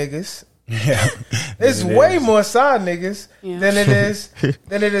side niggas. Yeah. It's way more side niggas than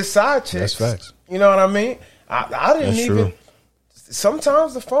it is side chicks. That's facts. You know what I mean? I didn't That's even. true.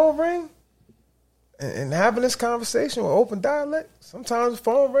 Sometimes the phone ring, and having this conversation with open dialect. Sometimes the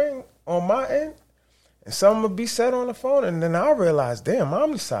phone ring on my end, and something would be said on the phone, and then I realize, damn,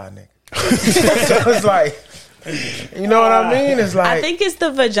 I'm the side nigga. So it's like, you know what I mean? It's like, I think it's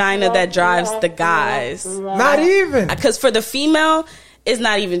the vagina that drives the guys. not even. Because for the female, it's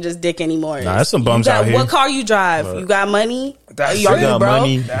not even just dick anymore. Nah, there's some bums out here. What car you drive? You got money? That's Are it. you You got broke?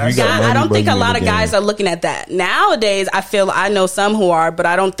 money. You got money, I don't bro, think a you in lot the of guys game. are looking at that. Nowadays, I know some who are, but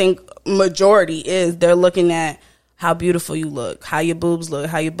I don't think majority is. They're looking at how beautiful you look, how your boobs look,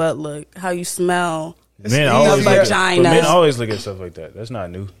 how your butt look, how you smell. Men always, vagina. men always look at stuff like that. That's not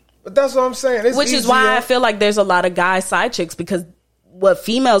new. But that's what I'm saying. It's Which is why easier. I feel like there's a lot of guy side chicks, because what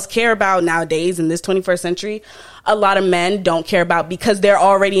females care about nowadays in this 21st century, a lot of men don't care about, because they're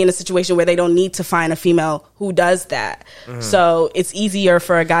already in a situation where they don't need to find a female who does that. So it's easier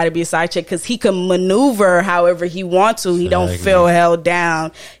for a guy to be a side chick because he can maneuver however he wants to. He don't feel held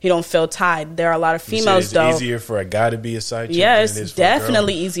down. He don't feel tied. There are a lot of females, it's though. easier for a guy to be a side chick. Yeah, than it's it is for a girl.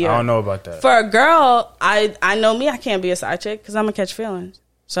 definitely easier. I don't know about that. For a girl, I know me, I can't be a side chick because I'm going to catch feelings.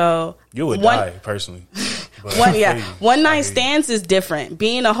 So You would die personally. But one night stands is different.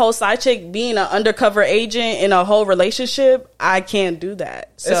 Being a whole side chick, being an undercover agent in a whole relationship, I can't do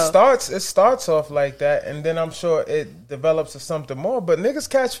that. So It starts off like that, and then I'm sure it develops to something more. But niggas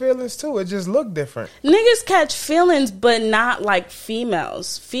catch feelings too. It just look different. niggas catch feelings, but not like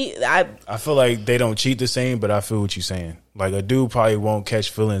females. I feel like they don't cheat the same, but I feel what you're saying. Like a dude probably won't catch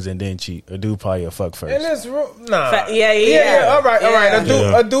feelings and then cheat. A dude probably a fuck first. In this room, nah. Yeah. All right.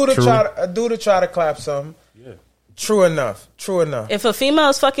 Yeah. A dude to True. try to clap something. Yeah. True enough. If a female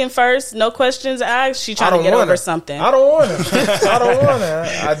is fucking first, no questions asked, she trying to get over something. I don't want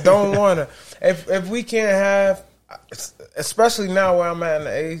to. I don't want to. If we can't have, especially now where I'm at in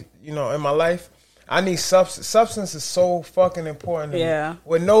the age, in my life, I need substance. Substance is so fucking important to Yeah. me.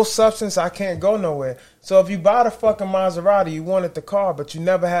 With no substance, I can't go nowhere. So if you buy the fucking Maserati, you wanted the car, but you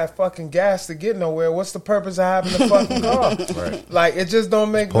never had fucking gas to get nowhere. What's the purpose of having the fucking car? Right. Like, it just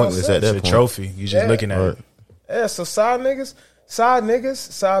don't make no Pointless sense. at that It's a point. trophy. You just looking at it. Yeah, so side niggas, side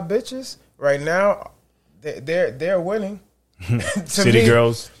bitches, right now, they're winning. To City me,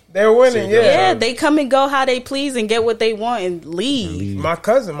 girls. They're winning, Yeah, they come and go how they please and get what they want and leave. My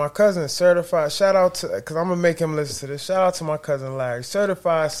cousin, certified. Shout out to, because I'm gonna make him listen to this. Shout out to my cousin Larry,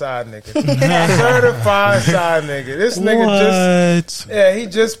 certified side nigga, certified side nigga. This nigga he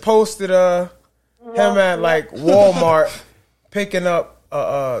just posted him at like Walmart picking up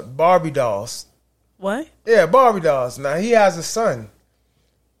Barbie dolls. What? Yeah, Barbie dolls. Now he has a son,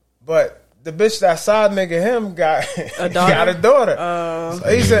 but the bitch that side nigga him got a daughter. So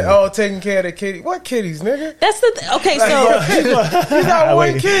he said, "Oh, taking care of the kitty. What kitties, nigga? That's the okay. So you got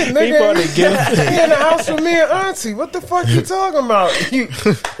one kid, nigga. He in the house with me and auntie. What the fuck you talking about? You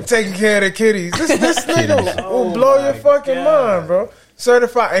taking care of the kitties? This nigga will blow your fucking mind, bro.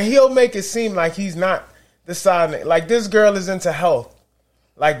 Certified, and he'll make it seem like he's not the side nigga. Like this girl is into health,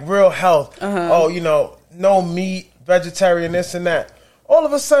 like real health. Oh, you know, no meat, vegetarian, this and that." All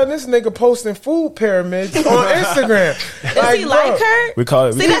of a sudden, this nigga posting food pyramids on Instagram. Does he like her? We call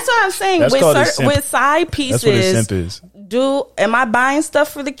it. See, that's what I'm saying. With side pieces, that's what a simp is. Am I buying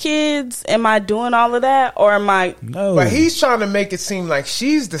stuff for the kids? Am I doing all of that, or am I? No. But he's trying to make it seem like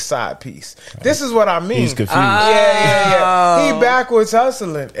she's the side piece. This is what I mean. He's confused. Yeah. He backwards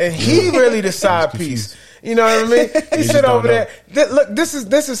hustling, and he really the side piece. You know what I mean? He sit over there. Look, this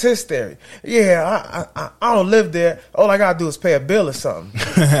is his theory. Yeah, I don't live there. All I gotta do is pay a bill or something.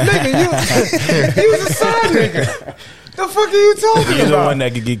 Nigga, you was a side nigga. The fuck are you talking about? He's the one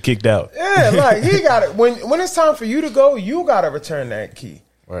that could get kicked out. Yeah, like he got it. When it's time for you to go, you gotta return that key.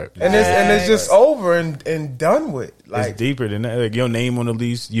 Right. And it's just over and done with. Like, it's deeper than that. Like your name on the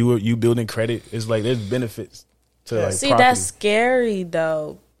lease, you building credit. It's like there's benefits to like See, property. that's scary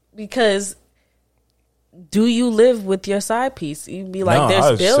though, because do you live with your side piece? You'd be like, no, there's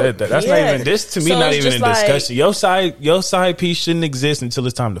I bills. said that. That's not even this to me. So not it's even just in discussion. Your side piece shouldn't exist until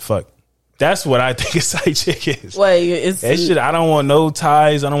it's time to fuck. That's what I think a side chick is. That shit. I don't want no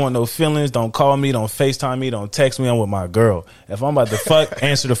ties. I don't want no feelings. Don't call me. Don't FaceTime me. Don't text me. I'm with my girl. If I'm about to fuck,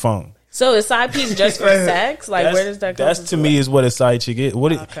 answer the phone. So is side piece just for sex? Like, where does that come from? That's to me is what a side chick is.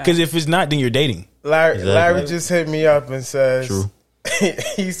 Because if it's not, then you're dating. Larry just hit me up and says, True.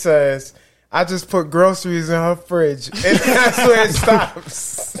 He says, I just put groceries in her fridge, and that's where it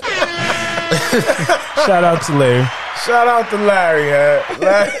stops. Shout out to Larry. Shout out to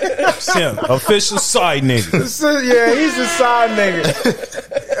Larry. Sim, official side nigga. Yeah, he's a side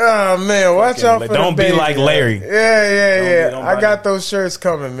nigga. Oh man, watch out for don't the be baby, like man. Larry. Yeah. Don't I got those shirts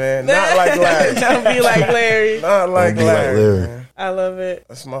coming, man. Not like Larry. Don't be like Larry. Not like Larry. Man. I love it.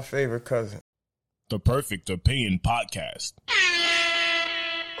 That's my favorite cousin. The Perfect Opinion Podcast.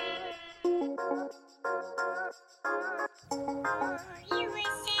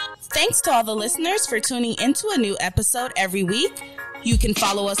 Thanks to all the listeners for tuning into a new episode every week. You can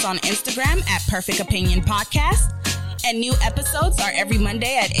follow us on Instagram at Perfect Opinion Podcast. And new episodes are every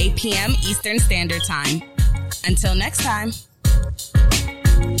Monday at 8 p.m. Eastern Standard Time. Until next time.